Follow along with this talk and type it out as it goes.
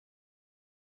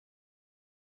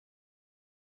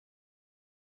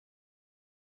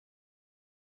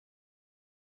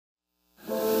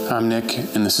I'm Nick,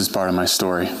 and this is part of my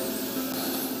story.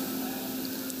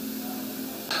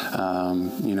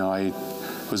 I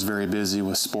was very busy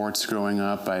with sports growing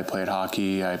up. I played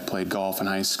hockey, I played golf in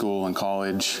high school and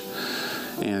college,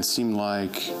 and it seemed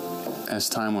like as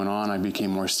time went on, I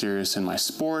became more serious in my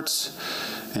sports,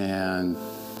 and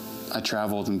I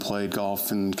traveled and played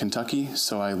golf in Kentucky,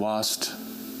 so I lost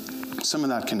some of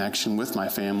that connection with my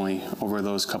family over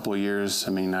those couple of years.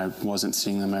 I mean, I wasn't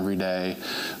seeing them every day.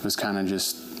 It was kind of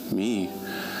just me.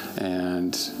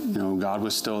 And, God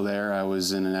was still there. I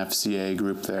was in an FCA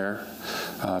group there,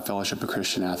 Fellowship of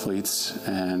Christian Athletes.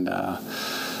 And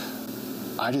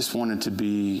I just wanted to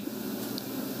be,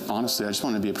 honestly, I just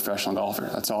wanted to be a professional golfer.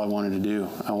 That's all I wanted to do.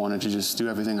 I wanted to just do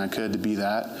everything I could to be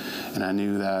that. And I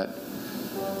knew that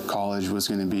college was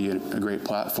going to be a great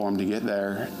platform to get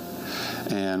there.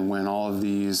 And when all of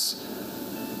these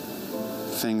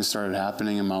things started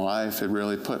happening in my life, it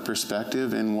really put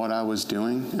perspective in what I was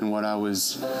doing and what I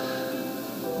was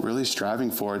really striving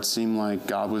for. It seemed like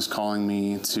God was calling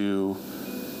me to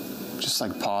just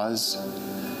pause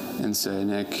and say,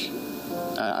 Nick,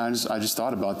 I just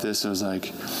thought about this. I was like,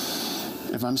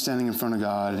 if I'm standing in front of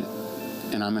God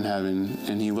and I'm in heaven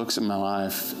and He looks at my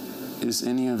life, is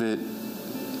any of it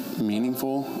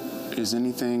meaningful? Is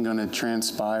anything going to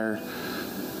transpire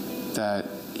that,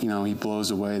 He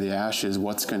blows away the ashes?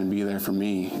 What's going to be there for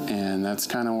me? And that's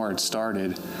kind of where it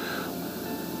started.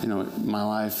 My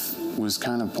life was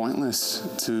kind of pointless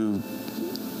it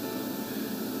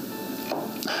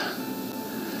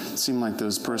seemed like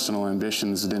those personal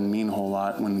ambitions didn't mean a whole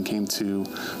lot when it came to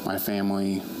my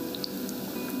family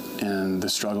and the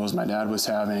struggles my dad was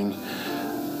having,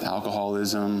 the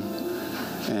alcoholism.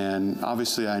 And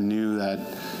obviously I knew that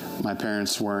my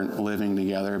parents weren't living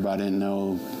together, but I didn't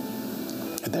know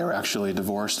that they were actually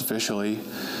divorced officially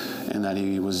and that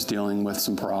he was dealing with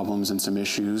some problems and some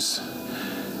issues.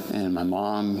 And my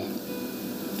mom,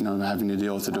 having to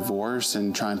deal with the divorce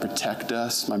and try and protect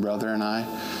us, my brother and I,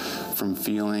 from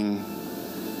feeling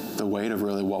the weight of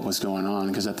really what was going on.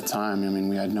 Because at the time,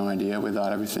 we had no idea. We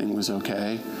thought everything was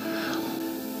okay.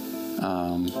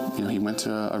 He went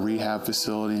to a rehab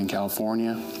facility in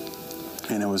California,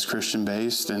 and it was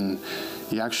Christian-based, and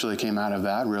he actually came out of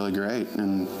that really great.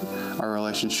 And our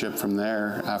relationship from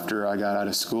there, after I got out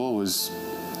of school, was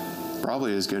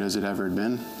probably as good as it ever had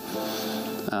been.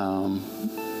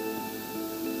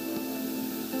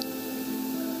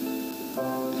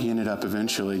 He ended up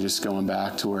eventually just going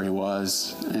back to where he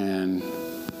was, and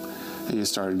he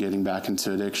started getting back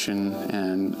into addiction,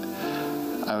 and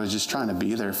I was just trying to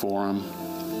be there for him.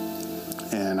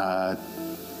 And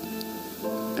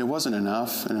it wasn't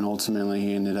enough, and then ultimately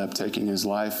he ended up taking his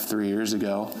life 3 years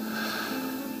ago.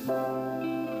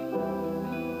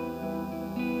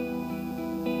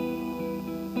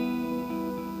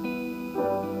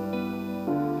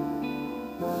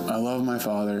 I love my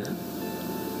father,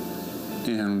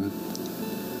 and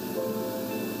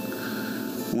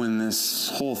when this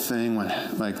whole thing went,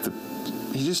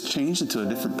 he just changed into a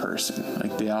different person.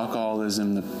 Like the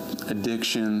alcoholism, the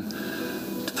addiction,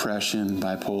 depression,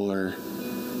 bipolar,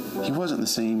 he wasn't the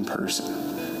same person.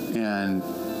 And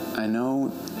I know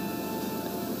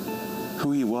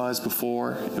who he was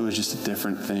before. It was just a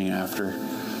different thing after.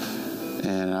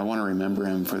 And I want to remember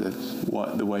him for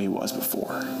the way he was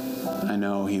before. I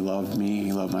know he loved me,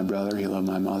 he loved my brother, he loved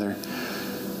my mother.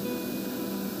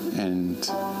 And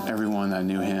everyone that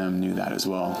knew him knew that as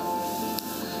well.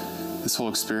 This whole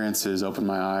experience has opened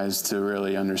my eyes to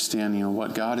really understand,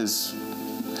 what God is.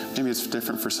 Maybe it's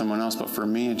different for someone else, but for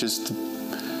me, just to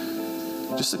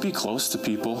be close to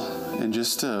people and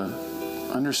just to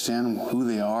understand who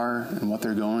they are and what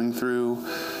they're going through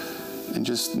and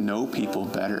just know people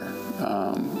better.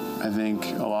 I think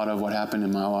a lot of what happened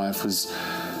in my life was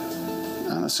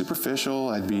superficial.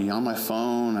 I'd be on my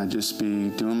phone. I'd just be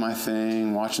doing my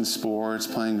thing, watching sports,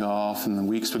 playing golf, and the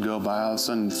weeks would go by. All of a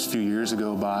sudden, a few years would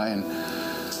go by, and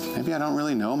maybe I don't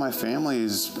really know my family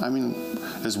as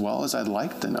well as I'd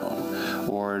like to know them,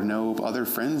 or know other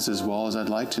friends as well as I'd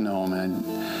like to know them. And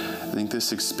I think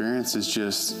this experience has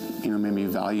just, made me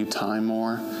value time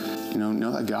more.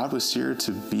 Know that God was here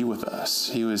to be with us.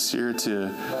 He was here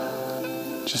to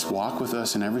just walk with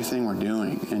us in everything we're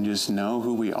doing and just know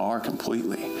who we are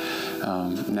completely.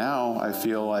 Now I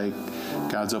feel like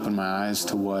God's opened my eyes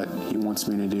to what He wants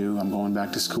me to do. I'm going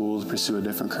back to school to pursue a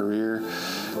different career.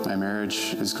 My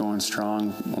marriage is going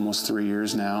strong, almost 3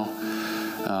 years now.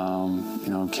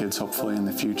 Kids hopefully in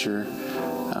the future.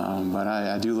 But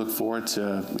I do look forward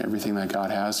to everything that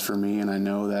God has for me, and I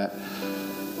know that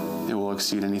it will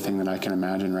exceed anything that I can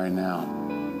imagine right now.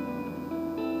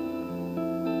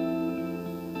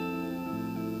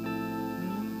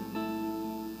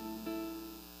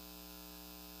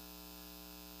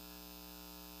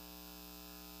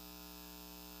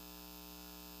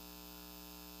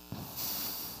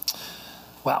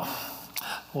 Wow.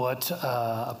 What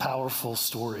a powerful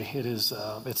story. It is,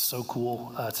 it's so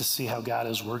cool to see how God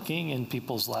is working in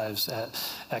people's lives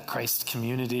at Christ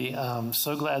Community.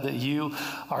 So glad that you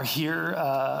are here.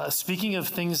 Speaking of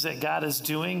things that God is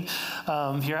doing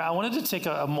here, I wanted to take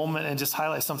a moment and just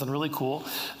highlight something really cool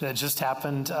that just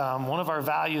happened. One of our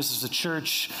values as a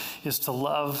church is to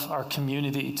love our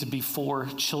community, to be for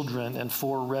children and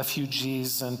for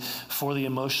refugees and for the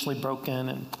emotionally broken.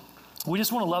 And we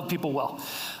just want to love people well.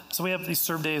 So we have these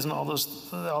serve days and all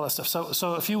that stuff.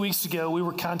 So a few weeks ago, we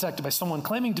were contacted by someone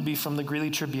claiming to be from the Greeley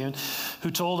Tribune who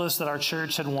told us that our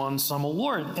church had won some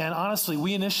award. And honestly,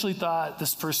 we initially thought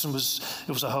this person was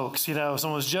a hoax,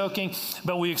 someone was joking,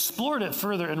 but we explored it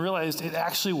further and realized it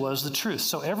actually was the truth.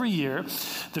 So every year,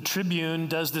 the Tribune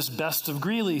does this Best of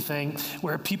Greeley thing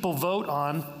where people vote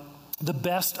on the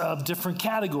best of different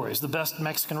categories, the best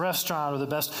Mexican restaurant or the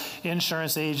best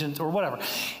insurance agent or whatever.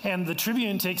 And the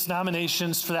Tribune takes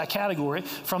nominations for that category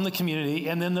from the community,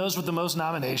 and then those with the most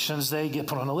nominations, they get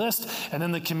put on a list, and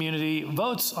then the community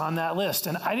votes on that list.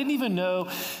 And I didn't even know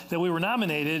that we were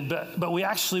nominated, but we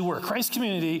actually were. Christ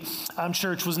Community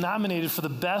Church was nominated for the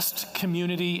Best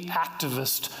Community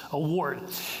Activist Award,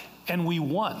 and we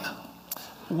won.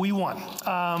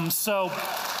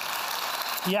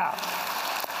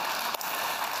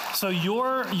 So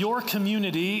your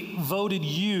community voted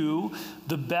you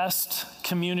the best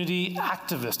community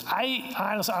activist.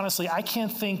 Honestly, I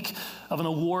can't think of an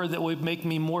award that would make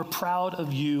me more proud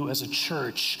of you as a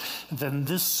church than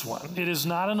this one. It is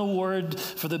not an award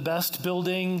for the best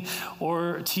building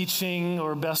or teaching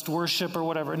or best worship or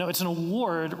whatever. No, it's an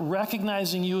award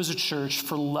recognizing you as a church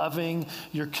for loving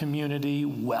your community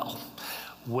well.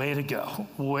 Way to go.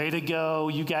 Way to go.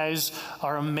 You guys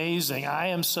are amazing. I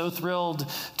am so thrilled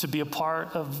to be a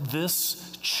part of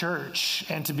this church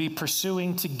and to be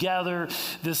pursuing together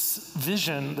this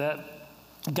vision that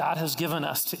God has given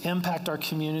us to impact our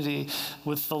community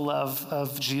with the love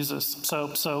of Jesus.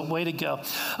 So way to go.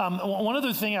 One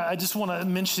other thing I just want to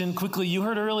mention quickly, you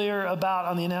heard earlier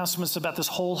on the announcements about this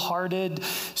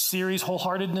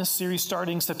Wholeheartedness series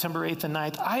starting September 8th and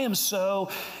 9th. I am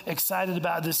so excited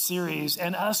about this series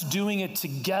and us doing it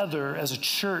together as a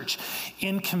church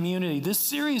in community. This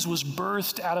series was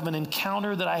birthed out of an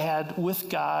encounter that I had with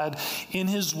God in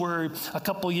His Word a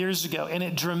couple years ago, and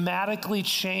it dramatically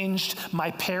changed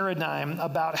my paradigm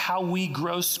about how we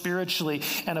grow spiritually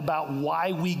and about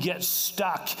why we get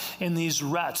stuck in these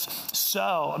ruts.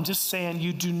 So I'm just saying,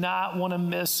 you do not want to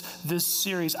miss this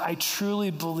series. I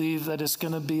truly believe that it's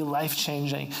going to be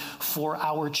life-changing for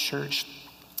our church.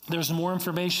 There's more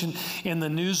information in the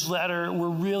newsletter. We're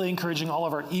really encouraging all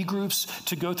of our e-groups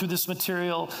to go through this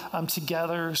material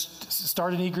together.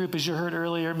 Start an e-group, as you heard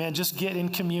earlier. Man, just get in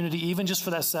community, even just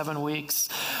for that 7 weeks.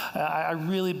 I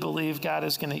really believe God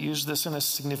is going to use this in a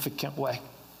significant way.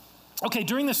 Okay,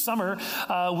 during the summer,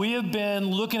 we have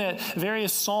been looking at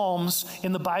various Psalms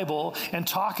in the Bible and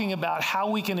talking about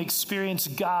how we can experience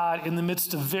God in the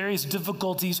midst of various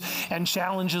difficulties and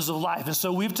challenges of life. And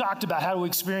so we've talked about how to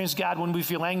experience God when we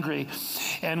feel angry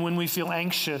and when we feel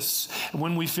anxious,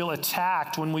 when we feel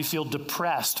attacked, when we feel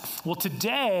depressed. Well,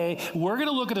 today, we're going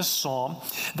to look at a Psalm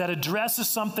that addresses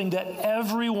something that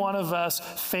every one of us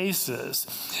faces,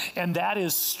 and that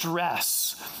is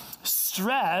stress.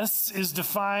 Stress is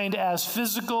defined as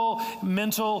physical,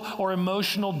 mental, or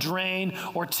emotional drain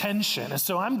or tension. And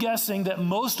so I'm guessing that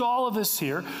most all of us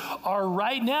here are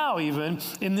right now, even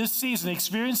in this season,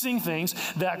 experiencing things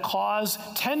that cause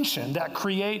tension, that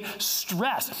create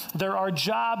stress. There are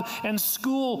job and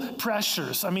school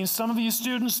pressures. I mean, some of you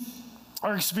students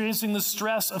are experiencing the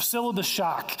stress of syllabus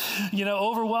shock,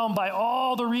 overwhelmed by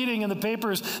all the reading and the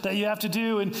papers that you have to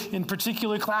do in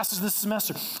particular classes this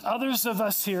semester. Others of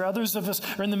us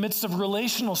are in the midst of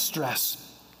relational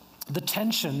stress, the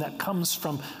tension that comes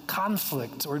from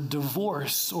conflict or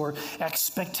divorce or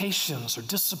expectations or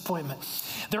disappointment.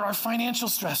 There are financial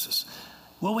stresses.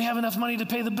 Will we have enough money to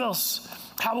pay the bills?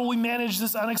 How will we manage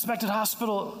this unexpected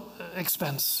hospital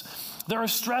expense? There are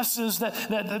stresses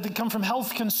that come from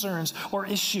health concerns or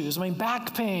issues.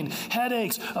 Back pain,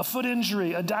 headaches, a foot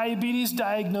injury, a diabetes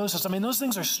diagnosis. Those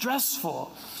things are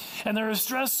stressful. And there are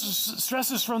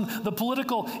stresses from the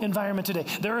political environment today.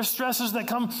 There are stresses that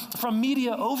come from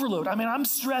media overload. I'm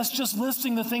stressed just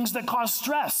listing the things that cause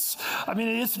stress.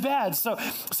 It's bad. So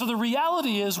the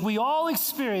reality is we all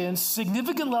experience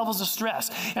significant levels of stress.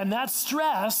 And that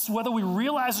stress, whether we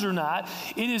realize it or not,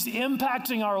 it is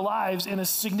impacting our lives in a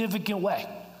significant way.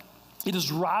 It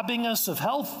is robbing us of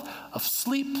health, of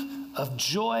sleep, of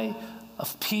joy,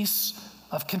 of peace,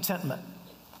 of contentment.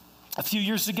 A few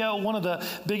years ago, one of the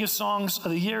biggest songs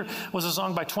of the year was a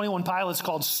song by 21 Pilots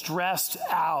called Stressed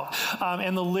Out.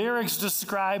 And the lyrics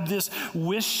describe this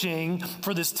wishing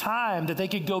for this time that they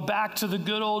could go back to the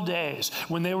good old days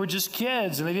when they were just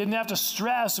kids and they didn't have to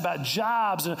stress about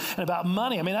jobs and about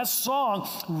money. I mean, that song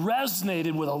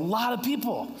resonated with a lot of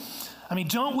people. I mean,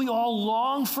 don't we all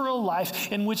long for a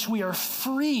life in which we are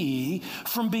free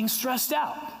from being stressed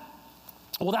out?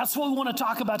 Well, that's what we want to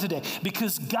talk about today,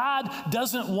 because God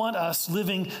doesn't want us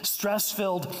living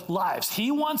stress-filled lives.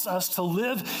 He wants us to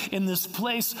live in this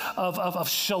place of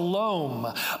shalom,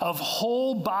 of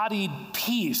whole-bodied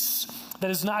peace that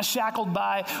is not shackled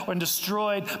by or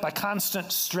destroyed by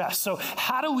constant stress. So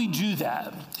how do we do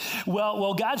that?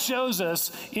 Well, God shows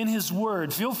us in his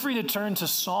word. Feel free to turn to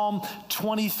Psalm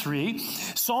 23.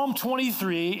 Psalm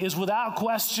 23 is without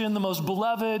question the most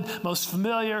beloved, most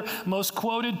familiar, most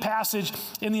quoted passage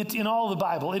in all of the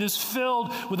Bible. It is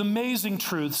filled with amazing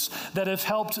truths that have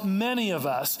helped many of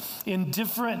us in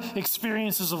different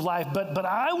experiences of life. But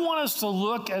I want us to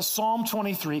look at Psalm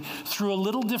 23 through a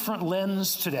little different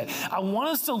lens today. I want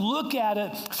us to look at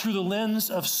it through the lens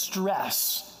of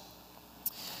stress.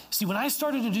 See, when I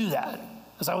started to do that,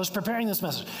 as I was preparing this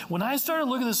message, when I started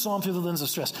looking at this psalm through the lens of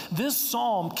stress, this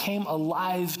psalm came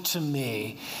alive to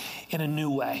me in a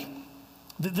new way.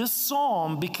 This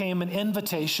psalm became an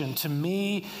invitation to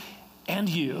me and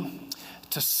you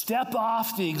to step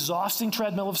off the exhausting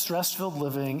treadmill of stress-filled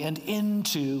living and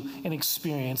into an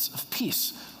experience of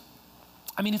peace.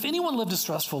 I mean, if anyone lived a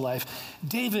stressful life,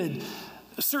 David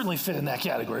certainly fit in that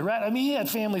category, right? I mean, he had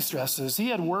family stresses, he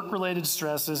had work-related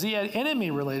stresses, he had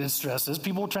enemy-related stresses,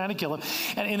 people were trying to kill him.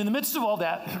 And in the midst of all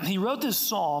that, he wrote this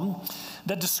psalm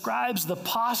that describes the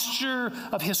posture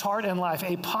of his heart and life,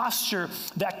 a posture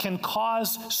that can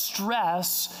cause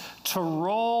stress to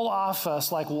roll off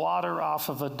us like water off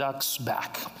of a duck's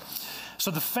back. So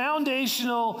the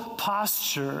foundational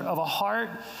posture of a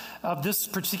heart, of this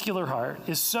particular heart,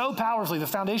 is so powerfully, the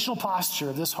foundational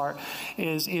posture of this heart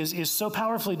is so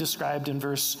powerfully described in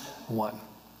verse 1.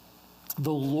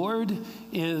 The Lord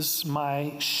is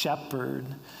my shepherd,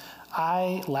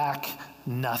 I lack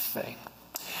nothing.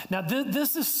 Now,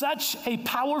 this is such a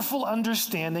powerful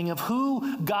understanding of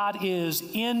who God is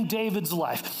in David's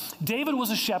life. David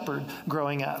was a shepherd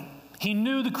growing up. He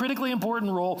knew the critically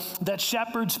important role that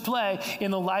shepherds play in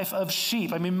the life of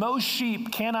sheep. I mean, most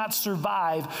sheep cannot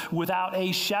survive without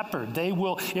a shepherd. They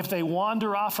will, if they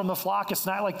wander off from the flock, it's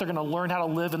not like they're going to learn how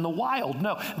to live in the wild.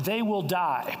 No, they will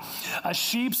die. A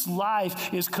sheep's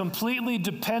life is completely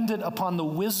dependent upon the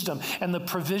wisdom and the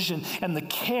provision and the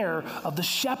care of the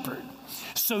shepherd.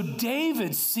 So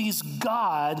David sees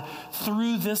God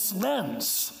through this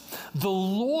lens. The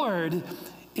Lord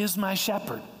is my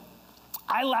shepherd.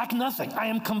 I lack nothing. I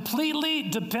am completely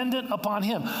dependent upon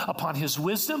him, upon his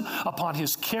wisdom, upon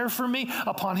his care for me,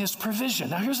 upon his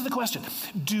provision. Now, here's the question.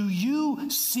 Do you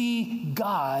see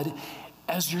God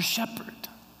as your shepherd?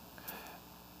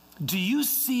 Do you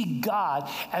see God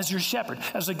as your shepherd,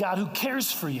 as a God who cares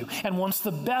for you and wants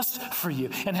the best for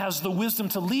you and has the wisdom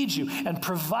to lead you and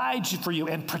provide for you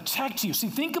and protect you? See,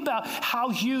 think about how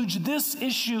huge this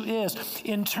issue is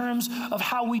in terms of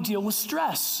how we deal with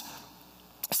stress.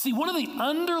 See, one of the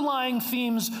underlying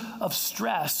themes of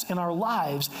stress in our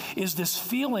lives is this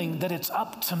feeling that it's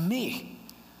up to me.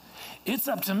 It's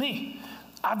up to me.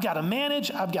 I've got to manage,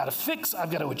 I've got to fix,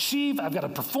 I've got to achieve, I've got to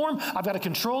perform, I've got to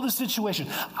control the situation.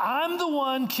 I'm the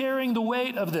one carrying the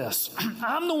weight of this.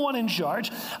 I'm the one in charge.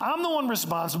 I'm the one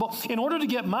responsible. In order to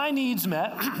get my needs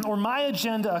met or my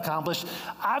agenda accomplished,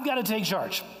 I've got to take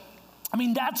charge. I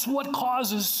mean, that's what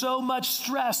causes so much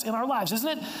stress in our lives,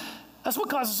 isn't it? That's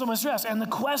what causes so much stress. And the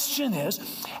question is,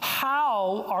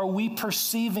 how are we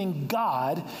perceiving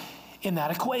God in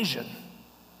that equation?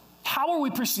 How are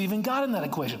we perceiving God in that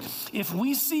equation? If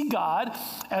we see God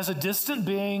as a distant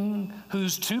being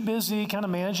who's too busy kind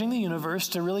of managing the universe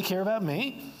to really care about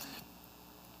me,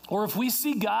 or if we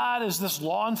see God as this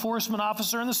law enforcement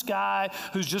officer in the sky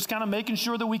who's just kind of making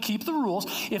sure that we keep the rules,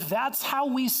 if that's how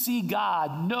we see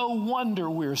God, no wonder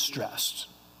we're stressed.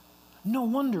 No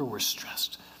wonder we're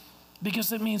stressed.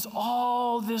 Because it means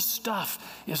all this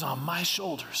stuff is on my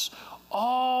shoulders.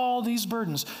 All these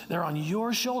burdens, they're on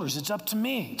your shoulders. It's up to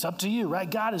me. It's up to you, right?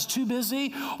 God is too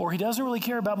busy, or he doesn't really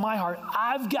care about my heart.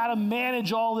 I've got to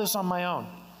manage all this on my own.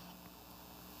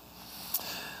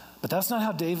 But that's not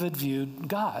how David viewed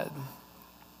God.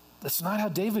 That's not how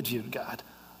David viewed God.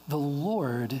 The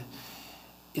Lord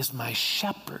is my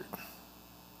shepherd.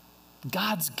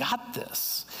 God's got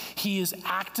this. He is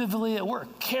actively at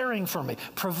work, caring for me,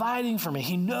 providing for me.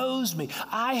 He knows me.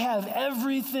 I have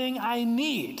everything I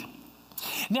need.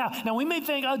 Now we may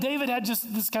think, oh, David had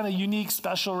just this kind of unique,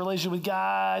 special relationship with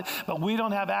God, but we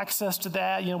don't have access to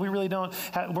that. We really don't,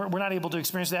 we're not able to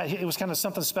experience that. It was kind of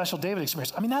something special David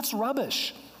experienced. I mean, that's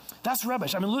rubbish. That's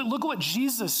rubbish. I mean, look at what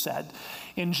Jesus said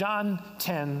in John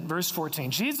 10, verse 14.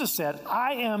 Jesus said,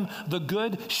 I am the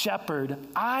good shepherd.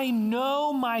 I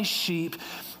know my sheep,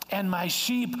 and my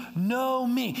sheep know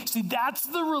me. See, that's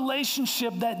the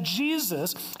relationship that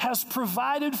Jesus has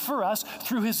provided for us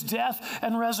through his death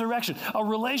and resurrection. A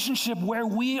relationship where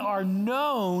we are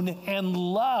known and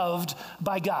loved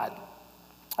by God.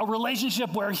 A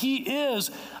relationship where he is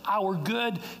our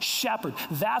good shepherd.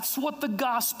 That's what the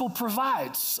gospel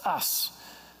provides us.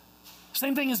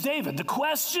 Same thing as David. The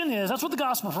question is, that's what the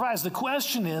gospel provides. The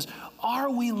question is, are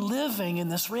we living in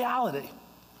this reality?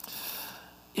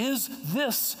 Is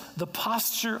this the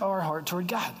posture of our heart toward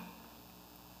God?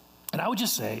 And I would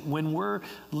just say, when we're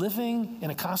living in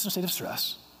a constant state of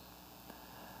stress,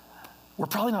 we're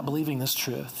probably not believing this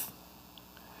truth.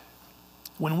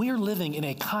 When we are living in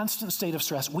a constant state of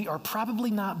stress, we are probably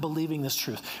not believing this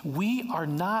truth. We are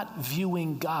not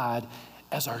viewing God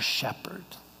as our shepherd.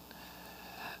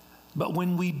 But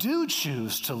when we do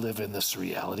choose to live in this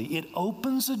reality, it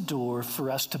opens a door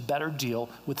for us to better deal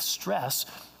with stress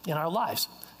in our lives.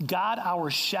 God,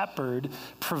 our shepherd,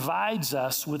 provides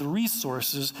us with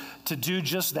resources to do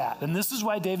just that. And this is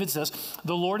why David says,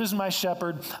 the Lord is my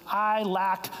shepherd, I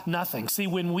lack nothing. See,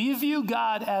 when we view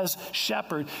God as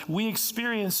shepherd, we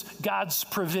experience God's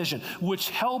provision,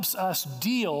 which helps us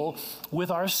deal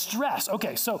with our stress.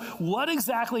 Okay, so what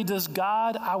exactly does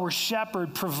God, our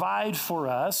shepherd, provide for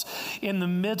us in the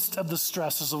midst of the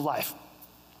stresses of life?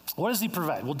 What does he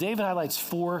provide? Well, David highlights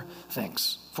four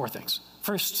things.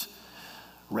 First,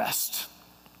 rest.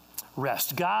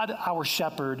 Rest. God, our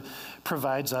shepherd,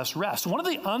 provides us rest. One of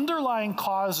the underlying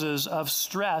causes of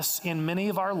stress in many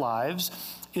of our lives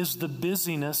is the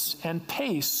busyness and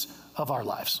pace of our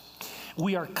lives.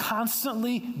 We are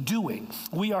constantly doing.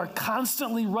 We are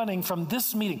constantly running from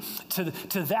this meeting to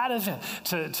that event,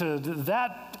 to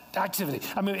that activity.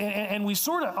 I mean, and we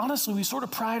sort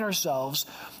of pride ourselves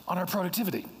on our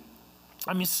productivity.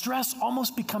 I mean, stress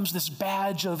almost becomes this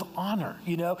badge of honor,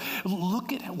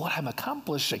 Look at what I'm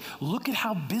accomplishing. Look at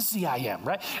how busy I am,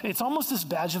 right? It's almost this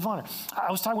badge of honor.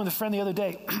 I was talking with a friend the other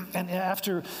day, and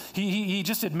after, he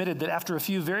just admitted that after a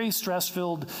few very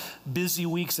stress-filled, busy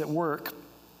weeks at work,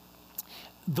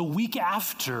 the week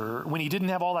after, when he didn't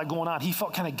have all that going on, he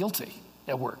felt kind of guilty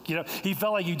at work. He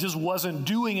felt like he just wasn't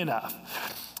doing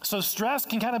enough. So stress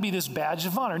can kind of be this badge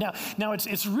of honor. Now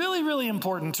it's really, really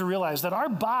important to realize that our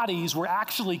bodies were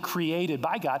actually created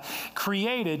by God,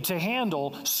 created to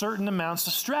handle certain amounts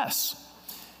of stress.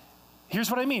 Here's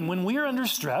what I mean. When we are under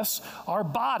stress, our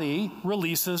body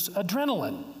releases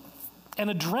adrenaline.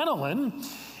 And adrenaline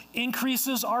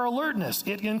increases our alertness.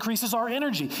 It increases our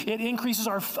energy. It increases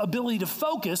our ability to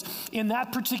focus in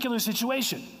that particular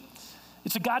situation.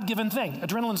 It's a God-given thing.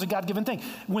 Adrenaline's a God-given thing.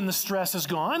 When the stress is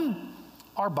gone,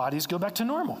 our bodies go back to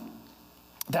normal.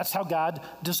 That's how God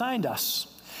designed us.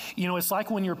 It's like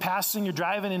when you're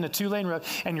driving in a 2-lane road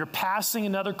and you're passing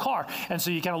another car. And so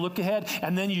you kind of look ahead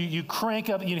and then you crank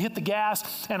up, you hit the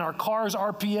gas, and our car's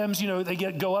RPMs, they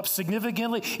go up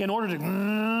significantly in order to,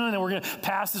 and we're going to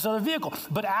pass this other vehicle.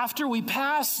 But after we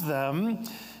pass them,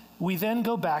 we then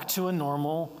go back to a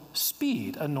normal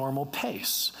speed, a normal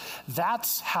pace.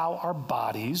 That's how our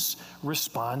bodies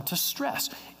respond to stress.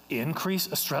 Increase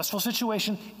a stressful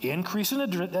situation, increase in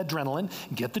adrenaline,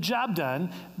 get the job done,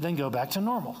 then go back to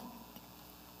normal.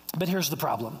 But here's the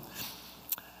problem.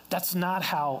 That's not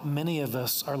how many of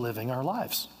us are living our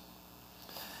lives.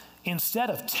 Instead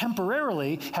of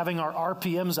temporarily having our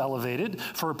RPMs elevated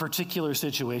for a particular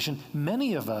situation,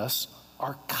 many of us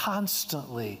are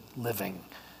constantly living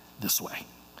this way.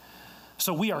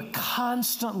 So we are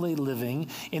constantly living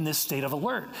in this state of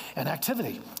alert and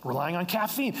activity, relying on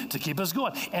caffeine to keep us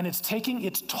going. And it's taking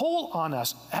its toll on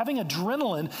us. Having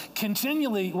adrenaline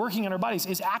continually working in our bodies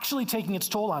is actually taking its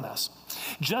toll on us.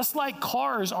 Just like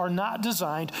cars are not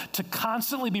designed to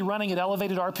constantly be running at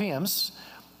elevated RPMs,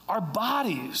 our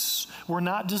bodies were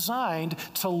not designed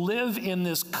to live in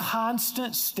this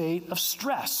constant state of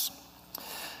stress.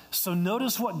 So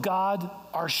notice what God,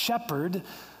 our shepherd,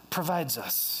 provides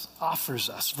us, offers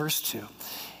us. Verse 2,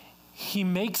 he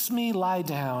makes me lie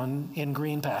down in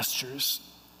green pastures.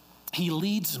 He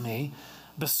leads me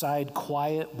beside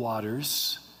quiet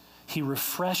waters. He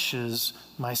refreshes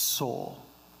my soul.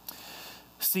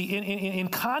 See, in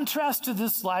contrast to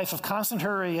this life of constant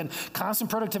hurry and constant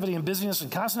productivity and busyness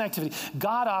and constant activity,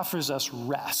 God offers us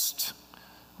rest.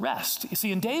 rest. You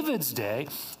see, in David's day,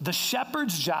 the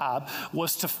shepherd's job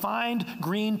was to find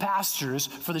green pastures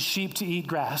for the sheep to eat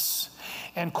grass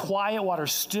and quiet water,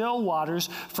 still waters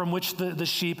from which the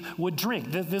sheep would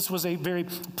drink. This was a very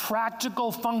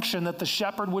practical function that the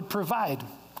shepherd would provide.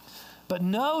 But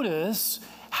notice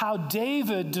how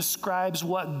David describes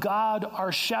what God,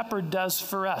 our shepherd, does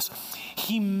for us.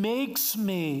 He makes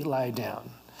me lie down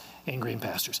in green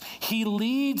pastures. He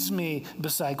leads me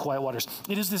beside quiet waters.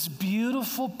 It is this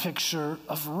beautiful picture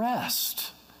of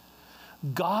rest.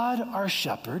 God, our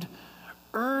shepherd,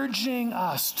 urging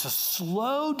us to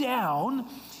slow down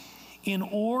in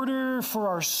order for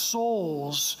our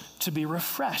souls to be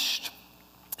refreshed.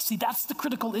 See, that's the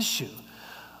critical issue.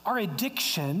 Our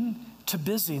addiction to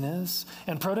busyness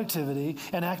and productivity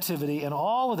and activity and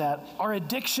all of that, our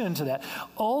addiction to that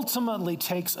ultimately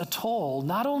takes a toll,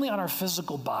 not only on our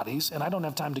physical bodies, and I don't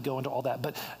have time to go into all that,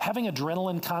 but having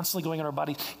adrenaline constantly going in our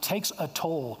body takes a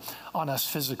toll on us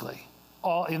physically.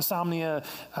 All insomnia,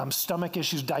 stomach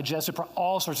issues, digestive,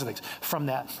 all sorts of things from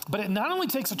that. But it not only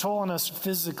takes a toll on us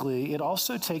physically, it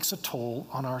also takes a toll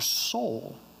on our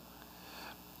soul.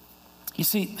 You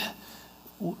see,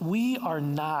 we are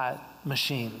not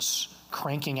machines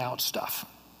cranking out stuff.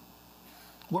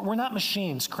 We're not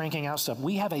machines cranking out stuff.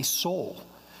 We have a soul.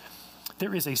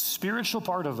 There is a spiritual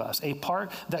part of us, a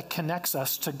part that connects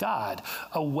us to God,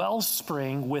 a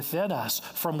wellspring within us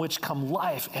from which come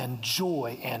life and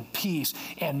joy and peace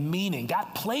and meaning.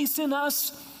 That place in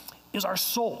us is our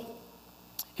soul.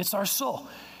 It's our soul.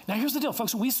 Now, here's the deal,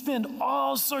 folks. We spend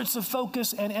all sorts of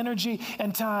focus and energy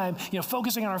and time,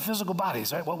 focusing on our physical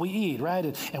bodies, right? What we eat, right?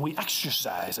 And we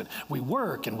exercise and we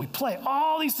work and we play.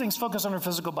 All these things focus on our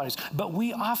physical bodies, but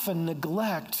we often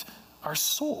neglect our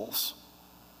souls.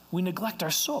 We neglect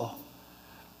our soul.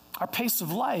 Our pace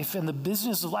of life and the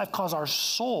business of life cause our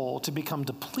soul to become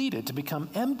depleted, to become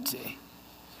empty.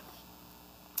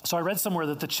 So I read somewhere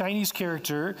that the Chinese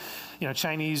character,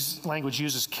 Chinese language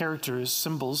uses characters,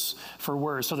 symbols for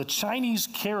words. So the Chinese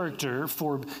character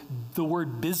for the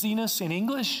word busyness in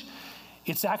English,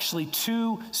 it's actually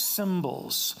two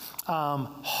symbols.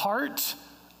 Heart,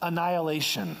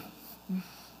 annihilation.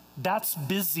 That's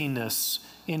busyness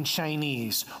in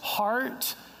Chinese.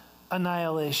 Heart,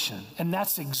 annihilation. And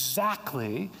that's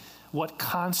exactly what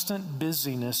constant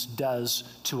busyness does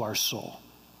to our soul.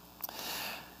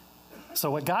 So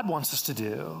what God wants us to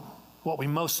do, what we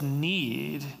most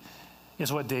need,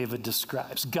 is what David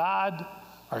describes. God,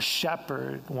 our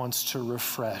shepherd, wants to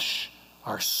refresh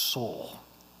our soul.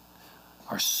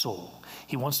 Our soul.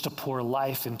 He wants to pour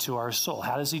life into our soul.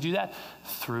 How does he do that?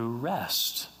 Through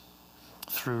rest.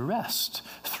 Through rest.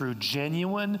 Through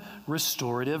genuine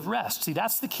restorative rest. See,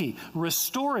 that's the key.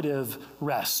 Restorative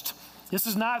rest. This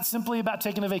is not simply about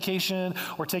taking a vacation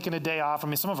or taking a day off. I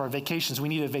mean, some of our vacations, we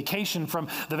need a vacation from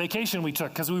the vacation we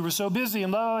took because we were so busy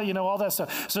and all that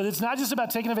stuff. So it's not just about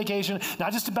taking a vacation,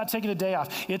 not just about taking a day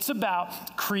off. It's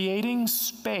about creating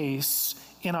space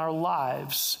in our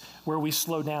lives where we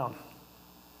slow down.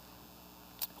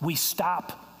 We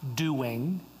stop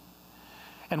doing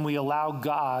and we allow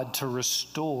God to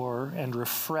restore and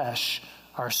refresh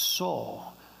our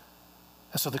soul.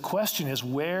 And so the question is,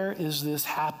 where is this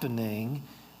happening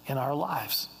in our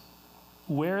lives?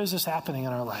 Where is this happening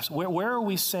in our lives? Where are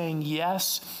we saying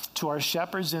yes to our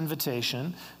shepherd's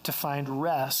invitation to find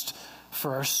rest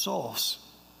for our souls?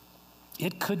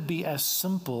 It could be as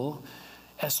simple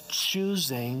as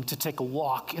choosing to take a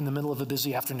walk in the middle of a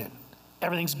busy afternoon.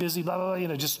 Everything's busy, blah, blah,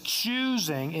 blah, just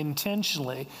choosing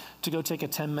intentionally to go take a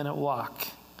 10-minute walk.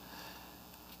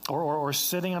 Or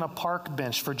sitting on a park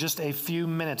bench for just a few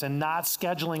minutes and not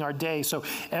scheduling our day. So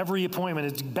every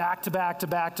appointment is back to back to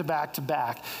back to back to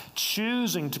back.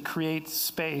 Choosing to create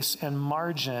space and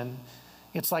margin.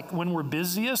 It's like when we're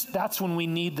busiest, that's when we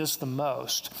need this the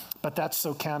most. But that's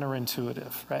so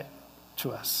counterintuitive, right,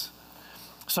 to us.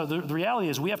 So the reality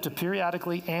is we have to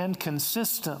periodically and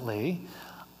consistently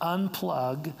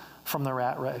unplug from the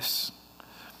rat race.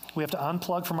 We have to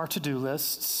unplug from our to-do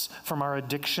lists, from our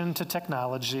addiction to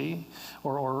technology,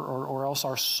 or else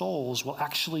our souls will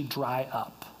actually dry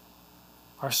up.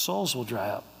 Our souls will dry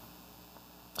up.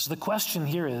 So the question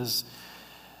here is,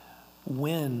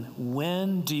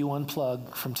 when do you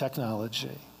unplug from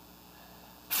technology,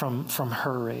 from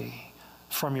hurry,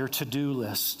 from your to-do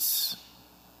lists?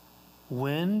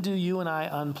 When do you and I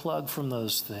unplug from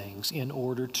those things in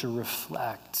order to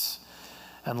reflect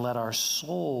and let our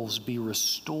souls be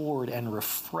restored and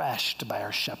refreshed by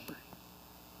our shepherd?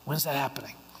 When's that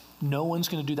happening? No one's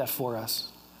going to do that for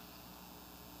us.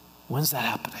 When's that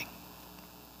happening?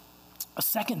 A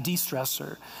second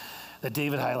de-stressor that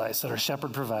David highlights that our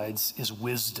shepherd provides is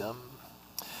wisdom.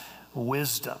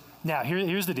 wisdom. Now,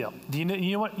 here's the deal. Do you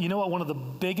know what one of the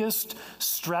biggest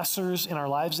stressors in our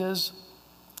lives is?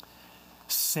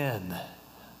 Sin.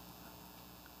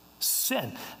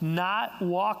 Sin, not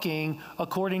walking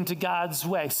according to God's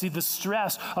way. See, the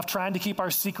stress of trying to keep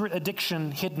our secret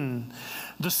addiction hidden,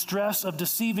 the stress of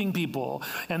deceiving people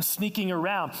and sneaking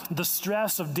around, the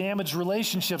stress of damaged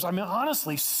relationships. I mean,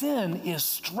 honestly, sin is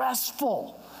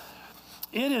stressful.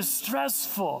 It is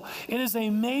stressful. It is a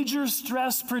major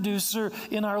stress producer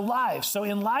in our lives. So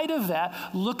in light of that,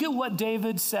 look at what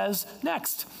David says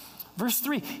next. Verse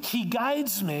 3, he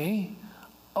guides me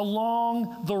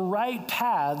along the right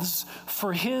paths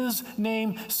for his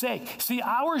name's sake. See,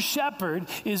 our shepherd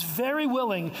is very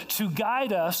willing to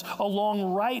guide us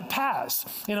along right paths.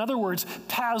 In other words,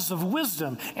 paths of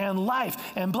wisdom and life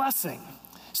and blessing.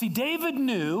 See, David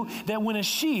knew that when a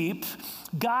sheep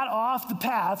got off the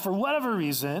path for whatever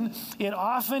reason, it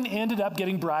often ended up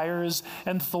getting briars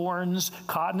and thorns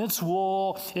caught in its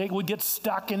wool. It would get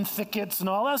stuck in thickets and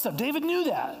all that stuff. David knew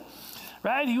that.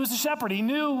 Right? He was a shepherd. He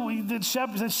knew that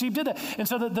sheep did that. And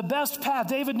so the best path,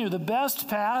 David knew the best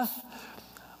path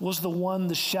was the one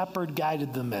the shepherd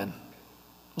guided them in.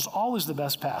 It was always the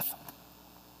best path.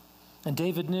 And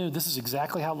David knew this is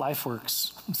exactly how life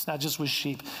works. It's not just with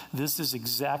sheep. This is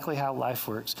exactly how life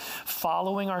works.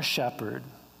 Following our shepherd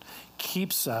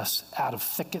keeps us out of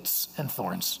thickets and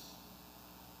thorns.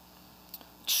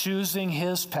 Choosing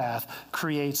his path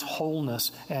creates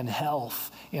wholeness and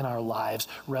health in our lives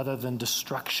rather than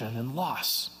destruction and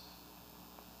loss.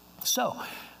 So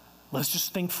let's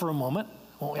just think for a moment.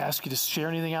 I won't ask you to share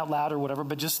anything out loud or whatever,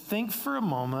 but just think for a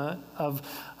moment of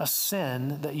a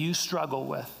sin that you struggle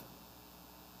with.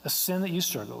 A sin that you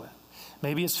struggle with.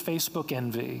 Maybe it's Facebook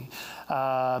envy.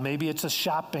 Maybe it's a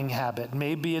shopping habit.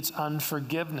 Maybe it's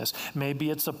unforgiveness. Maybe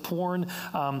it's a porn,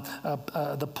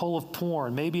 the pull of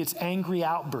porn. Maybe it's angry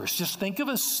outbursts. Just think of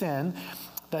a sin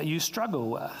that you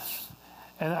struggle with.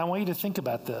 And I want you to think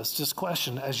about this. Just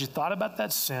question, as you thought about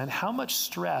that sin, how much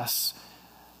stress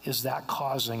is that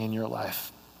causing in your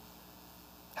life?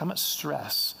 How much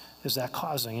stress is that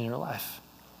causing in your life?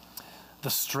 The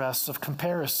stress of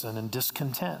comparison and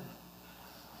discontent.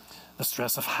 The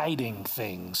stress of hiding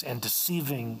things and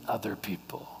deceiving other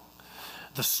people.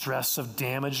 The stress of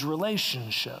damaged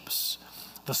relationships.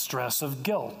 The stress of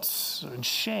guilt and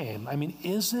shame. I mean,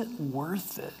 is it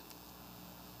worth it?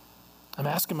 I'm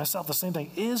asking myself the same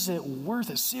thing. Is it worth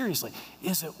it? Seriously,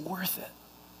 is it worth it?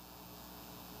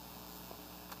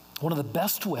 One of the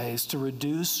best ways to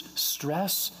reduce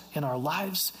stress in our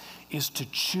lives is to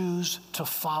choose to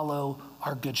follow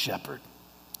our good shepherd.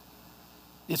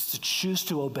 It's to choose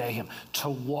to obey him, to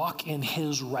walk in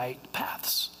his right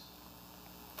paths.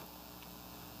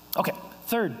 Okay,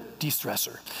 third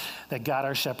de-stressor that God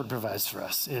our shepherd provides for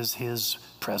us is his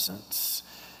presence.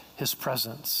 His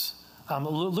presence.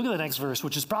 Look at the next verse,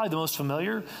 which is probably the most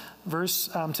familiar verse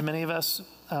to many of us,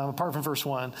 apart from verse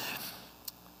 1.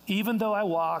 Even though I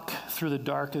walk through the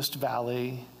darkest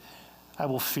valley, I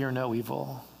will fear no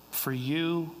evil, for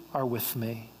you are with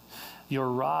me. Your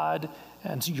rod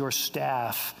and your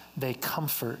staff, they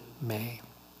comfort me.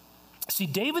 See,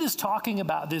 David is talking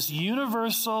about this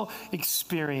universal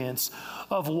experience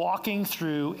of walking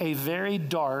through a very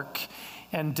dark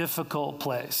and difficult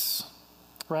place,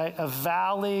 right? A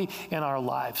valley in our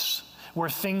lives where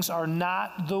things are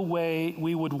not the way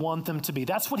we would want them to be.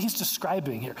 That's what he's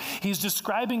describing here. He's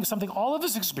describing something all of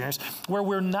us experience where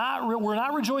we're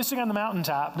not rejoicing on the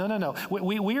mountaintop. No.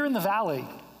 We're in the valley.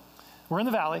 We're in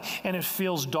the valley, and it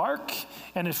feels dark,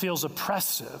 and it feels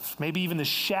oppressive. Maybe even the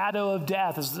shadow of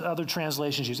death, as the other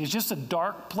translations use. It's just a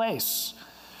dark place.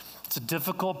 It's a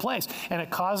difficult place, and it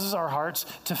causes our hearts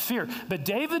to fear. But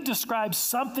David describes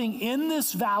something in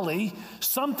this valley,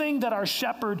 something that our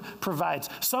shepherd provides,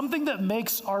 something that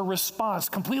makes our response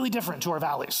completely different to our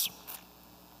valleys.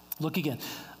 Look again.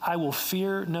 I will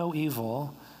fear no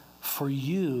evil, for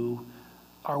you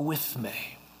are with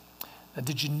me. Now,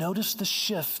 did you notice the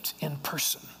shift in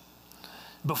person?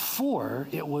 Before,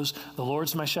 it was the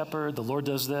Lord's my shepherd, the Lord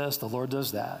does this, the Lord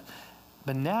does that.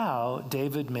 But now,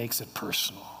 David makes it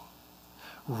personal.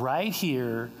 Right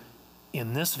here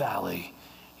in this valley,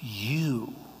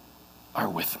 you are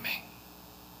with me.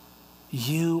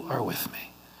 You are with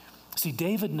me. See,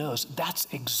 David knows that's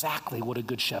exactly what a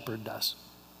good shepherd does.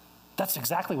 That's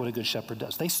exactly what a good shepherd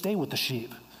does. They stay with the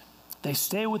sheep. They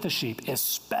stay with the sheep,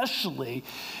 especially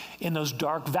in those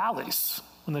dark valleys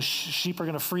when the sheep are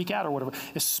going to freak out or whatever,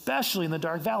 especially in the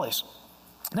dark valleys.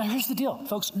 Now, here's the deal,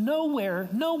 folks. Nowhere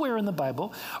in the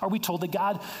Bible are we told that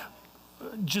God,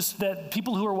 just that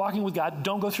people who are walking with God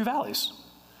don't go through valleys.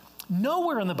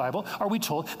 Nowhere in the Bible are we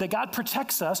told that God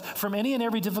protects us from any and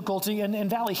every difficulty and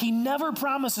valley. He never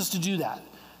promises to do that,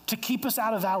 to keep us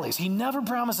out of valleys. He never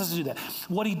promises to do that.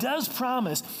 What he does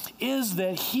promise is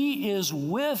that he is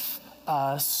with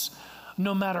us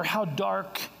no matter how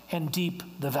dark and deep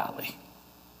the valley.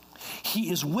 He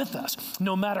is with us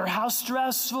no matter how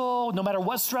stressful, no matter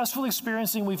what stressful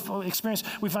experience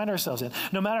we find ourselves in,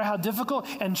 no matter how difficult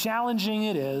and challenging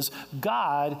it is,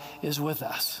 God is with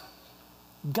us.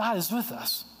 God is with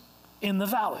us in the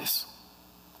valleys.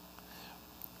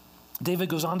 David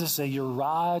goes on to say, your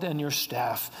rod and your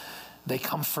staff, they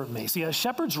comfort me. See, a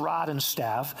shepherd's rod and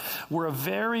staff were a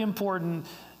very important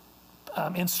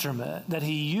instrument that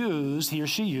he or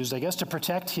she used, I guess, to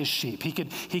protect his sheep. He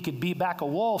could beat back a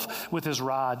wolf with his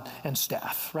rod and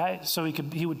staff, right? So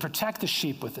he would protect the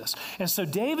sheep with this. And so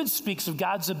David speaks of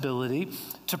God's ability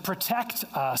to protect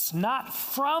us, not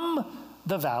from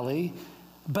the valley,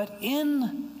 but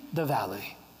in the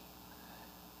valley.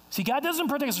 See, God doesn't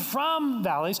protect us from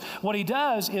valleys. What he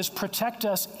does is protect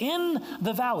us in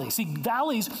the valley. See,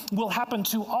 valleys will happen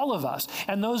to all of us,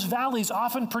 and those valleys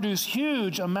often produce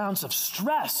huge amounts of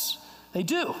stress. They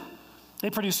do.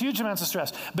 They produce huge amounts of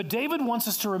stress. But David wants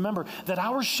us to remember that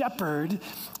our shepherd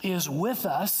is with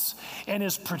us and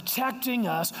is protecting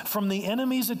us from the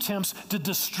enemy's attempts to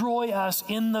destroy us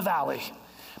in the valley,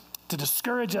 to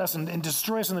discourage us and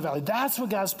destroy us in the valley. That's what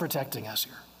God's protecting us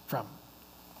here from.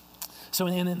 So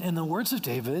in the words of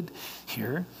David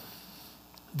here,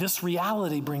 this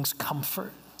reality brings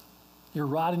comfort. Your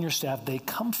rod and your staff, they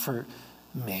comfort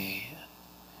me.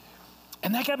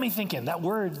 And that got me thinking, that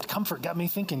word comfort got me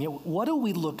thinking, what do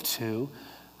we look to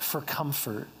for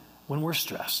comfort when we're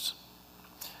stressed?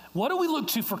 What do we look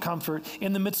to for comfort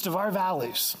in the midst of our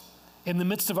valleys, in the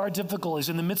midst of our difficulties,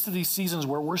 in the midst of these seasons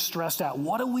where we're stressed out?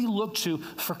 What do we look to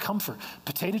for comfort?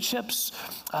 Potato chips,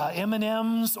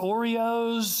 M&Ms,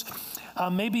 Oreos,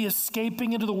 maybe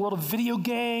escaping into the world of video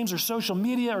games or social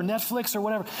media or Netflix or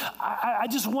whatever. I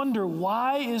just wonder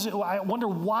why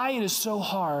it is so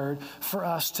hard for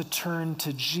us to turn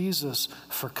to Jesus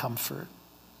for comfort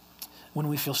when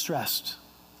we feel stressed.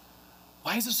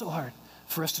 Why is it so hard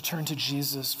for us to turn to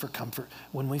Jesus for comfort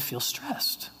when we feel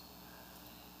stressed?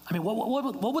 I mean,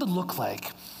 what would it look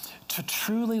like to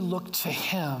truly look to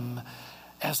him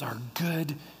as our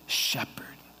good shepherd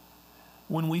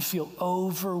when we feel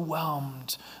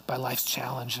overwhelmed by life's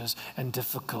challenges and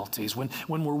difficulties? When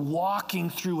we're walking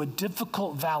through a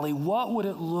difficult valley, what would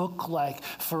it look like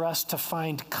for us to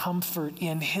find comfort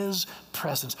in his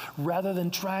presence rather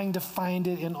than trying to find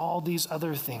it in all these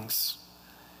other things?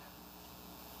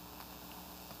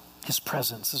 His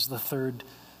presence is the third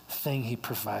thing he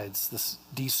provides, this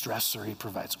de-stressor he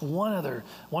provides.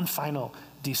 One final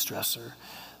de-stressor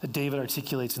that David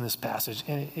articulates in this passage,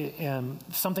 and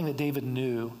something that David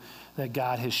knew that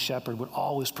God, his shepherd, would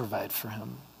always provide for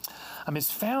him.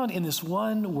 It's found in this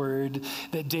one word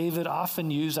that David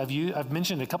often used. I've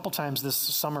mentioned it a couple times this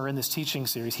summer in this teaching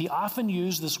series. He often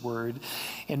used this word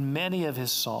in many of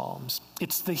his psalms.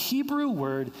 It's the Hebrew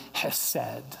word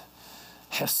hesed.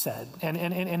 Hesed.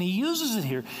 And he uses it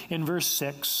here in verse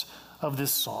 6 of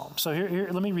this psalm. So here,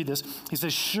 let me read this. He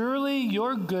says, surely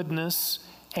your goodness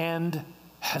and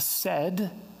hesed,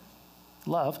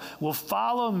 love, will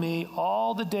follow me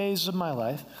all the days of my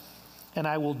life, and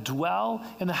I will dwell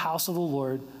in the house of the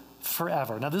Lord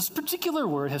forever. Now, this particular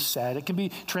word, hesed, it can be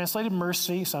translated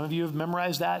mercy. Some of you have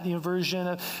memorized that version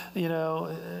of,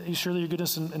 surely your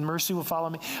goodness and mercy will follow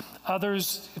me.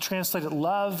 Others translate it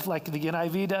love, like the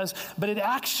NIV does. But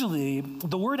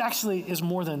the word actually is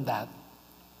more than that.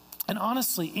 And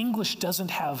honestly, English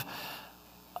doesn't have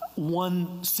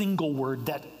one single word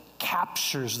that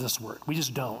captures this word. We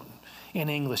just don't. In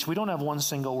English, we don't have one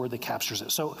single word that captures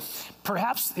it. So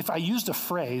perhaps if I used a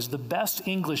phrase, the best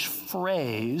English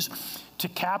phrase to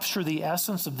capture the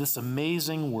essence of this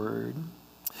amazing word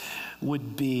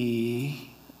would be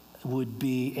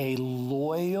a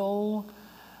loyal,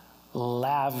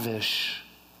 lavish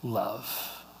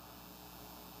love.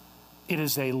 It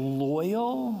is a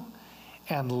loyal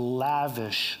and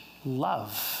lavish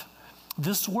love.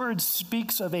 This word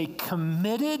speaks of a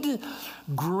committed,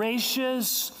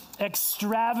 gracious,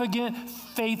 extravagant,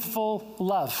 faithful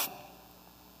love.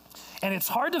 And it's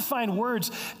hard to find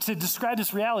words to describe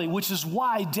this reality, which is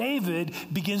why David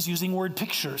begins using word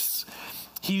pictures.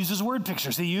 He uses word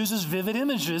pictures. He uses vivid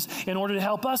images in order to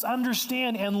help us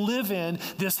understand and live in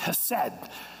this hesed.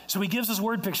 So he gives us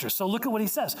word pictures. So look at what he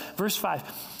says. Verse 5,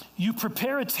 you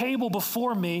prepare a table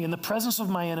before me in the presence of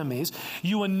my enemies.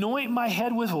 You anoint my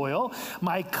head with oil.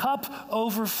 My cup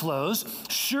overflows.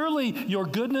 Surely your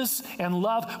goodness and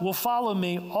love will follow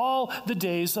me all the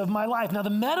days of my life. Now the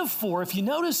metaphor, if you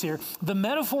notice here, the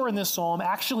metaphor in this psalm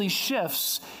actually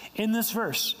shifts in this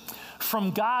verse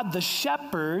from God the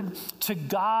shepherd to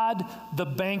God the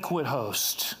banquet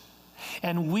host.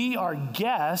 And we are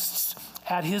guests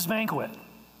at his banquet.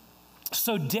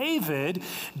 So David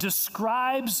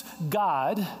describes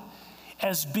God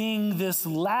as being this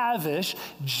lavish,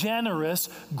 generous,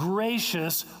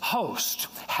 gracious host.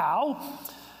 How?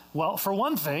 Well, for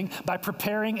one thing, by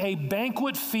preparing a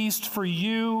banquet feast for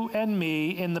you and me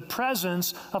in the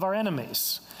presence of our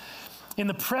enemies. In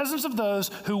the presence of those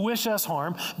who wish us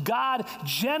harm, God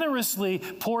generously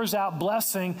pours out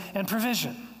blessing and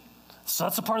provision. So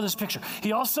that's a part of this picture.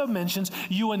 He also mentions,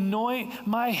 you anoint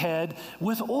my head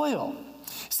with oil.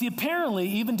 See, apparently,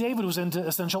 even David was into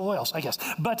essential oils, I guess.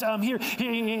 But here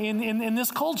in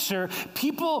this culture,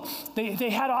 people, they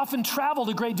had often traveled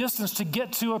a great distance to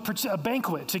get to a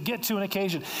banquet, to get to an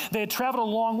occasion. They had traveled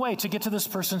a long way to get to this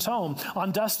person's home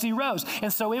on dusty roads.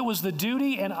 And so it was the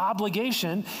duty and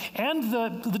obligation and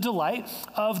the delight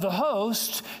of the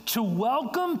host to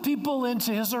welcome people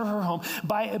into his or her home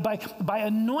by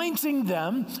anointing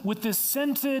them with this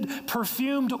scented,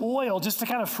 perfumed oil just to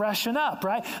kind of freshen up,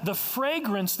 right? The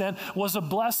fragrance then was a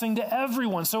blessing to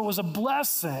everyone. So it was a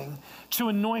blessing to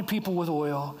anoint people with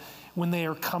oil when they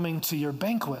are coming to your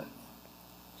banquet.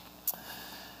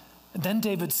 And then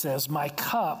David says, my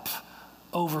cup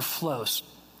overflows.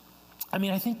 I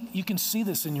mean, I think you can see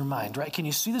this in your mind, right? Can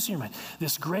you see this in your mind?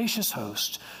 This gracious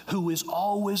host who is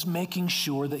always making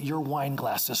sure that your wine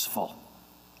glass is full.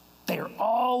 They are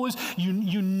always,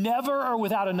 you never are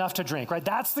without enough to drink, right?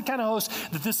 That's the kind of host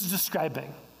that this is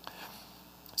describing.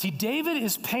 See, David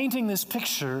is painting this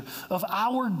picture of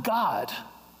our God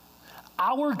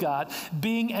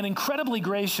being an incredibly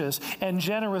gracious and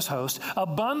generous host,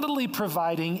 abundantly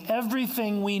providing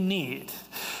everything we need.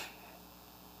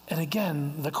 And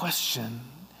again, the question,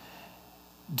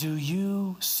 do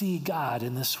you see God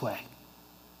in this way?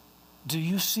 Do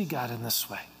you see God in this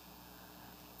way?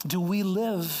 Do we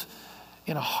live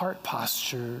in a heart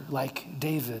posture like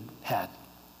David had?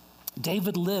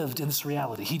 David lived in this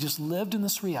reality. He just lived in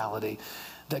this reality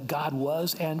that God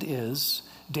was and is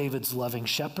David's loving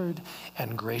shepherd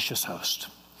and gracious host.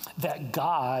 That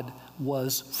God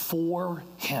was for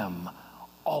him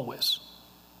always.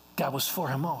 God was for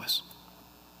him always.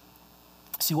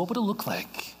 See, what would it look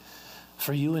like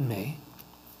for you and me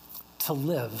to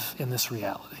live in this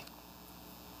reality?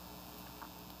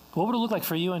 What would it look like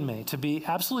for you and me to be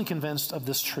absolutely convinced of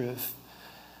this truth?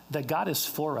 That God is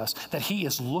for us, that he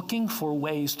is looking for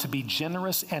ways to be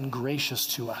generous and gracious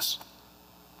to us.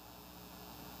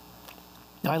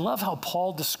 Now, I love how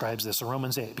Paul describes this in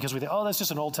Romans 8, because we think, oh, that's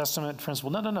just an Old Testament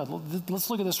principle. No. Let's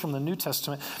look at this from the New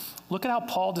Testament. Look at how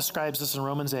Paul describes this in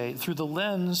Romans 8 through the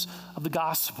lens of the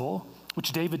gospel,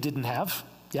 which David didn't have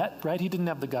yet, right? He didn't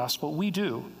have the gospel. We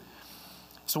do.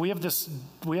 So we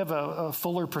have a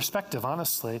fuller perspective,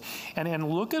 honestly. And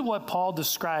look at what Paul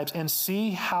describes and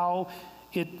see how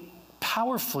it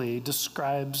powerfully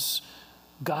describes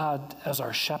God as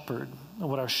our shepherd,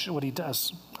 what he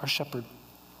does, our shepherd.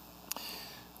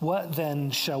 What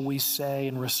then shall we say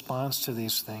in response to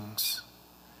these things?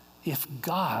 If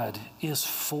God is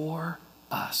for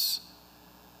us,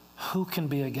 who can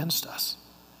be against us?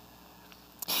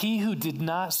 He who did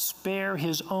not spare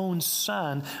his own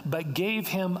son, but gave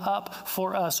him up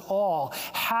for us all,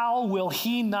 how will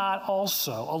he not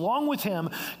also, along with him,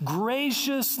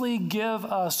 graciously give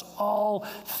us all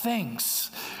things?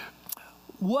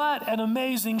 What an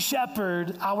amazing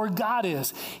shepherd our God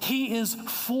is. He is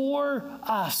for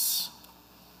us.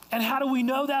 And how do we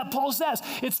know that? Paul says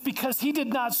it's because he did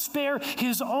not spare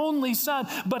his only son,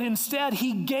 but instead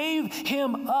he gave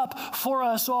him up for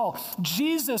us all.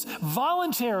 Jesus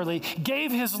voluntarily gave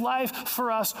his life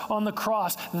for us on the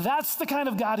cross. That's the kind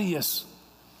of God he is.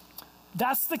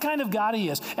 That's the kind of God he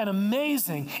is. An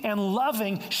amazing and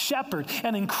loving shepherd,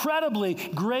 an incredibly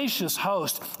gracious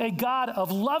host, a God of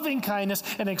loving kindness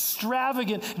and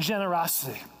extravagant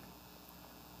generosity.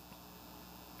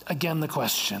 Again, the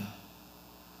question,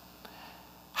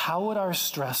 how would our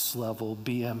stress level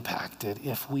be impacted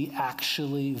if we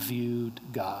actually viewed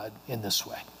God in this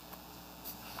way?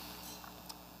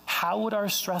 How would our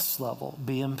stress level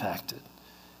be impacted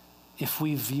if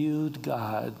we viewed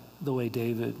God the way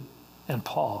David and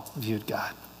Paul viewed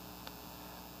God?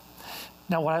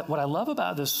 Now, what I love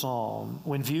about this psalm,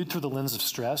 when viewed through the lens of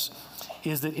stress,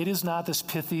 is that it is not this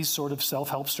pithy sort of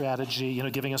self-help strategy,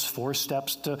 giving us 4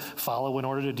 steps to follow in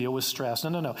order to deal with stress.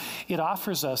 No. It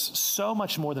offers us so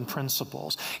much more than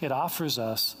principles. It offers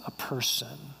us a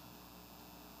person.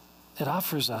 It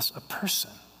offers us a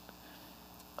person,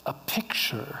 a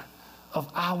picture of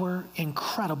our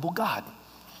incredible God.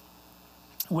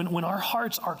 When our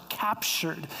hearts are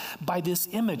captured by this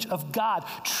image of God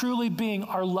truly being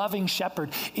our loving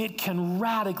shepherd, it can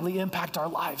radically impact our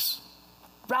lives.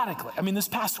 Radically. I mean, this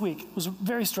past week was a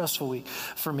very stressful week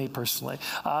for me personally.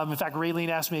 In fact, Raylene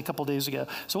asked me a couple days ago,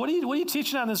 so what are you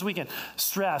teaching on this weekend?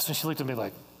 Stress. And she looked at me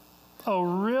like, oh,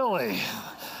 really?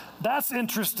 That's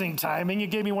interesting timing. You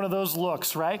gave me one of those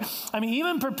looks, right? I mean,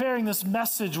 even preparing this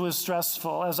message was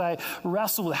stressful as I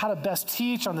wrestled with how to best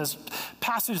teach on this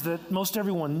passage that most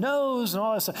everyone knows and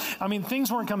all that stuff. I mean,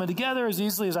 things weren't coming together as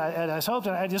easily as I hoped.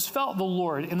 And I just felt the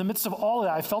Lord, in the midst of all of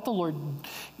that, I felt the Lord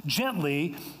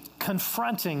gently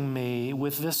confronting me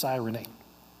with this irony.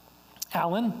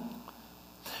 Alan,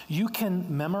 you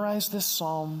can memorize this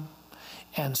psalm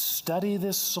and study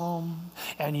this psalm,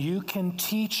 and you can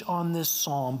teach on this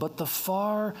psalm, but the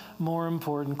far more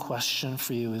important question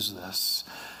for you is this: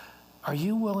 are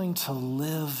you willing to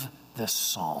live this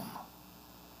psalm?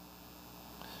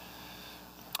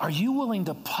 Are you willing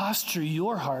to posture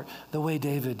your heart the way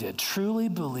David did, truly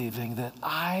believing that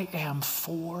I am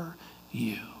for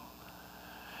you,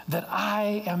 that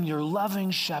I am your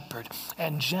loving shepherd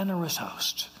and generous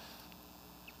host?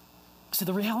 See,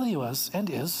 the reality was and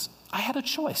is, I had a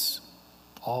choice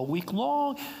all week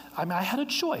long. I had a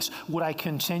choice. Would I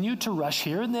continue to rush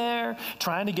here and there,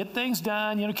 trying to get things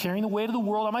done, carrying the weight of the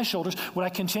world on my shoulders? Would I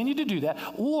continue to do that?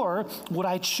 Or would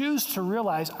I choose to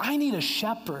realize I need a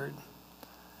shepherd?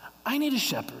 I need a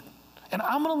shepherd. And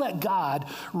I'm going to let God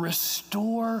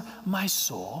restore my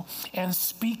soul and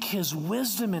speak his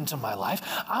wisdom into my life.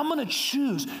 I'm going to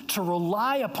choose to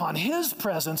rely upon his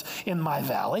presence in my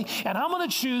valley. And I'm going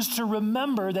to choose to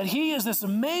remember that he is this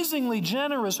amazingly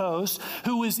generous host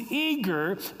who is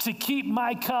eager to keep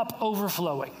my cup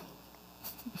overflowing.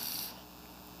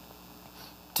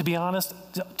 To be honest,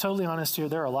 totally honest here,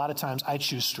 there are a lot of times I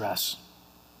choose stress.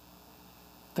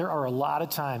 There are a lot of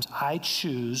times I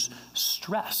choose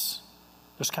stress.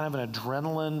 There's kind of an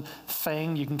adrenaline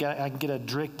thing. I can get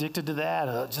addicted to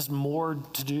that. Just more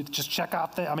to do, just check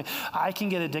off things. I mean, I can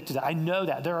get addicted to that. I know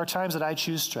that. There are times that I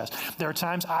choose stress. There are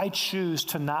times I choose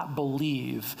to not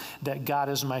believe that God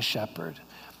is my shepherd.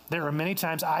 There are many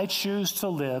times I choose to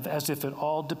live as if it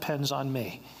all depends on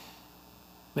me.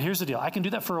 But here's the deal. I can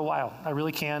do that for a while. I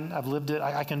really can. I've lived it.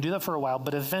 I can do that for a while.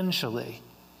 But eventually,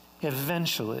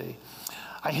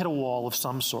 I hit a wall of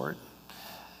some sort.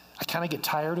 I kind of get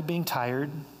tired of being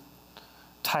tired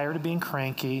of being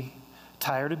cranky,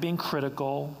 tired of being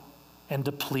critical and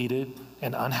depleted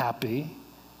and unhappy.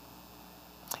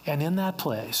 And in that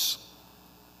place,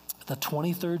 the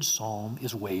 23rd Psalm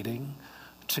is waiting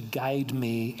to guide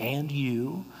me and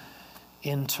you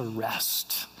into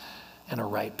rest and a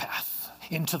right path,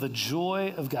 into the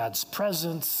joy of God's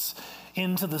presence,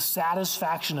 into the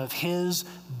satisfaction of his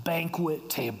banquet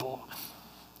table.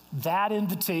 That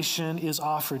invitation is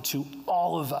offered to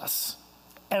all of us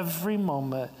every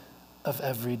moment of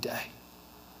every day.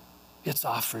 It's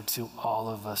offered to all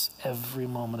of us every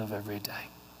moment of every day.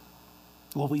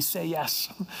 Will we say yes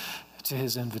to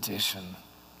his invitation?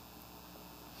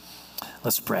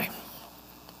 Let's pray.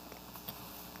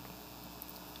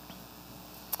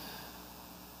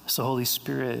 So, Holy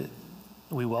Spirit,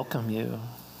 we welcome you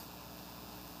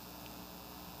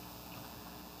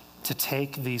to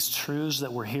take these truths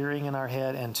that we're hearing in our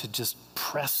head and to just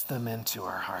press them into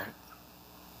our heart.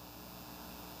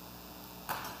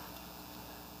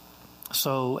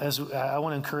 So as I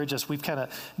want to encourage us, we've kind of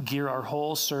geared our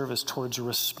whole service towards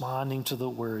responding to the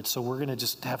word. So we're going to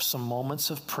just have some moments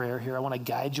of prayer here. I want to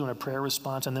guide you in a prayer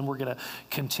response, and then we're going to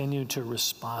continue to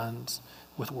respond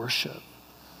with worship.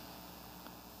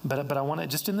 But I want to,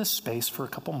 just in this space for a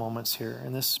couple moments here,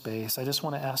 in this space, I just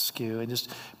want to ask you and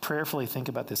just prayerfully think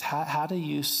about this. How do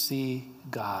you see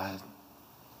God?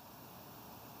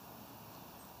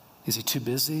 Is he too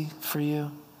busy for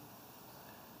you?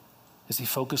 Is he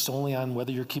focused only on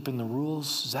whether you're keeping the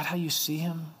rules? Is that how you see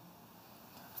him?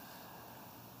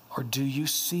 Or do you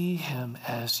see him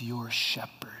as your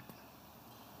shepherd?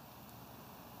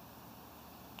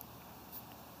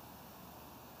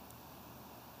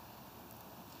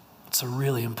 It's a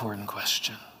really important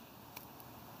question.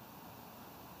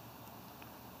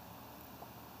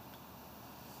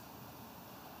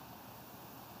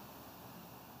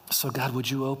 So God, would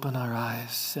you open our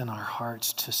eyes and our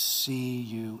hearts to see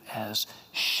you as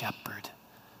shepherd?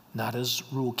 not as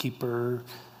rule keeper,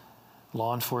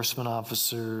 law enforcement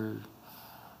officer,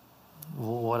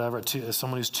 whatever,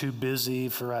 someone who's too busy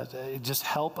for us. Just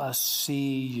help us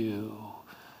see you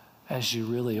as you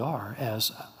really are,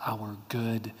 as our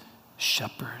good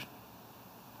shepherd.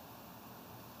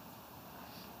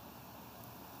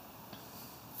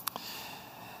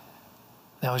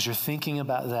 Now, as you're thinking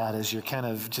about that, as you're kind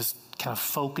of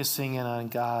focusing in on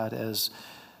God as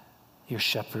your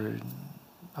shepherd,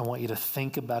 I want you to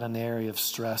think about an area of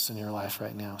stress in your life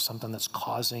right now, something that's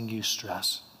causing you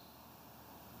stress.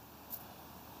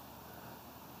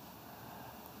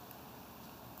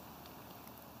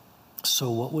 So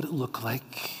what would it look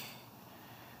like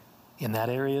in that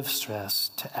area of stress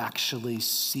to actually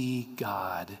see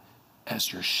God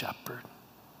as your shepherd?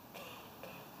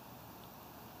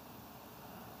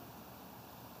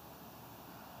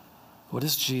 What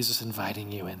is Jesus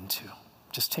inviting you into?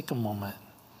 Just take a moment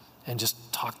and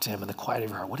just talk to him in the quiet of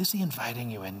your heart. What is he inviting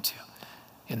you into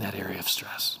in that area of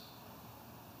stress?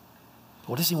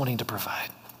 What is he wanting to provide?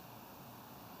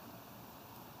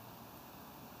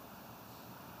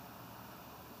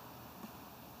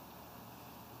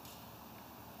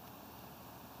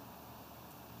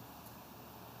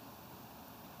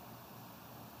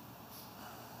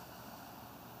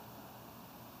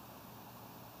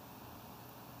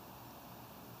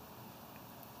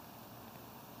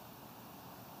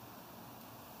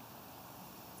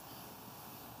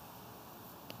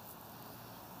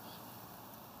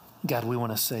 God, we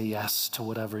want to say yes to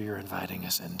whatever you're inviting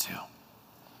us into.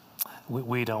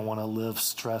 We don't want to live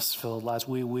stress-filled lives.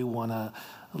 We want to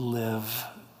live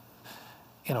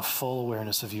in a full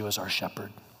awareness of you as our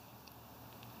shepherd.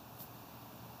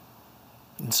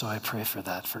 And so I pray for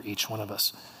that for each one of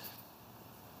us.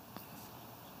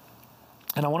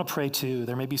 And I want to pray too.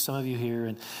 There may be some of you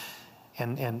here,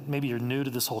 and maybe you're new to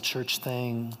this whole church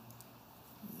thing,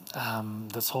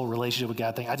 this whole relationship with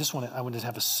God thing. I wanted to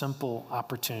have a simple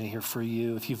opportunity here for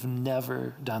you, if you've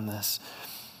never done this,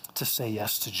 to say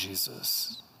yes to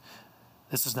Jesus.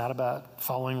 This is not about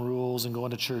following rules and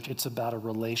going to church. It's about a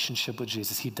relationship with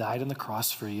Jesus. He died on the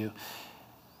cross for you,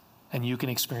 and you can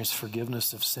experience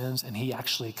forgiveness of sins, and he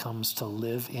actually comes to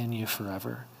live in you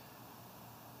forever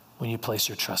when you place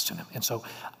your trust in him. And so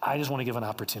I just want to give an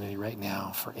opportunity right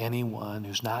now for anyone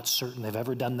who's not certain they've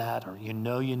ever done that, or you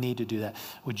need to do that.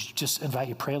 Would you just invite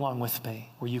you, pray along with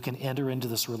me, where you can enter into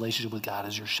this relationship with God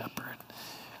as your shepherd,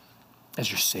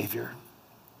 as your Savior.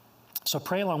 So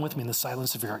pray along with me in the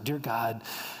silence of your heart. Dear God,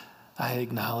 I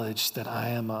acknowledge that I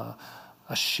am a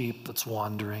sheep that's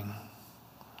wandering,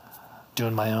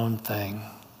 doing my own thing,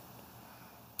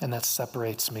 and that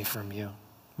separates me from you.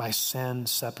 My sin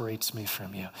separates me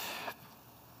from you,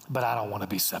 but I don't want to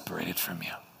be separated from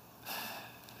you.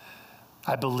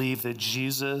 I believe that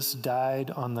Jesus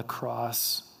died on the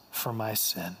cross for my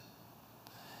sin,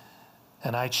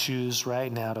 and I choose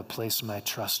right now to place my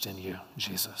trust in you,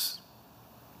 Jesus.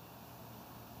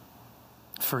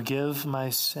 Forgive my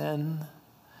sin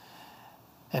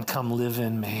and come live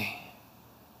in me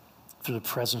through the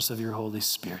presence of your Holy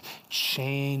Spirit.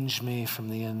 Change me from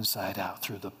the inside out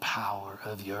through the power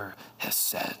of your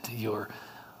hesed, your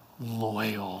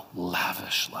loyal,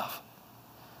 lavish love.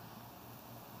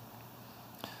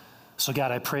 So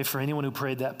God, I pray for anyone who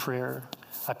prayed that prayer.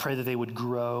 I pray that they would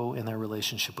grow in their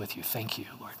relationship with you. Thank you,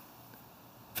 Lord,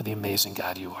 for the amazing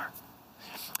God you are.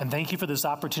 And thank you for this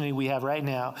opportunity we have right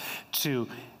now to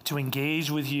engage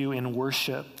with you in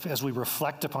worship as we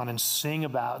reflect upon and sing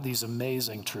about these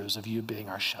amazing truths of you being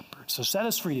our shepherd. So set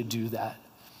us free to do that.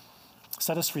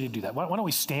 Set us free to do that. Why don't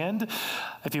we stand?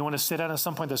 If you want to sit down at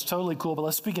some point, that's totally cool, but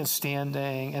let's begin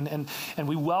standing. And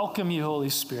we welcome you, Holy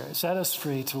Spirit. Set us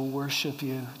free to worship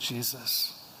you,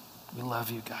 Jesus. We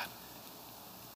love you, God.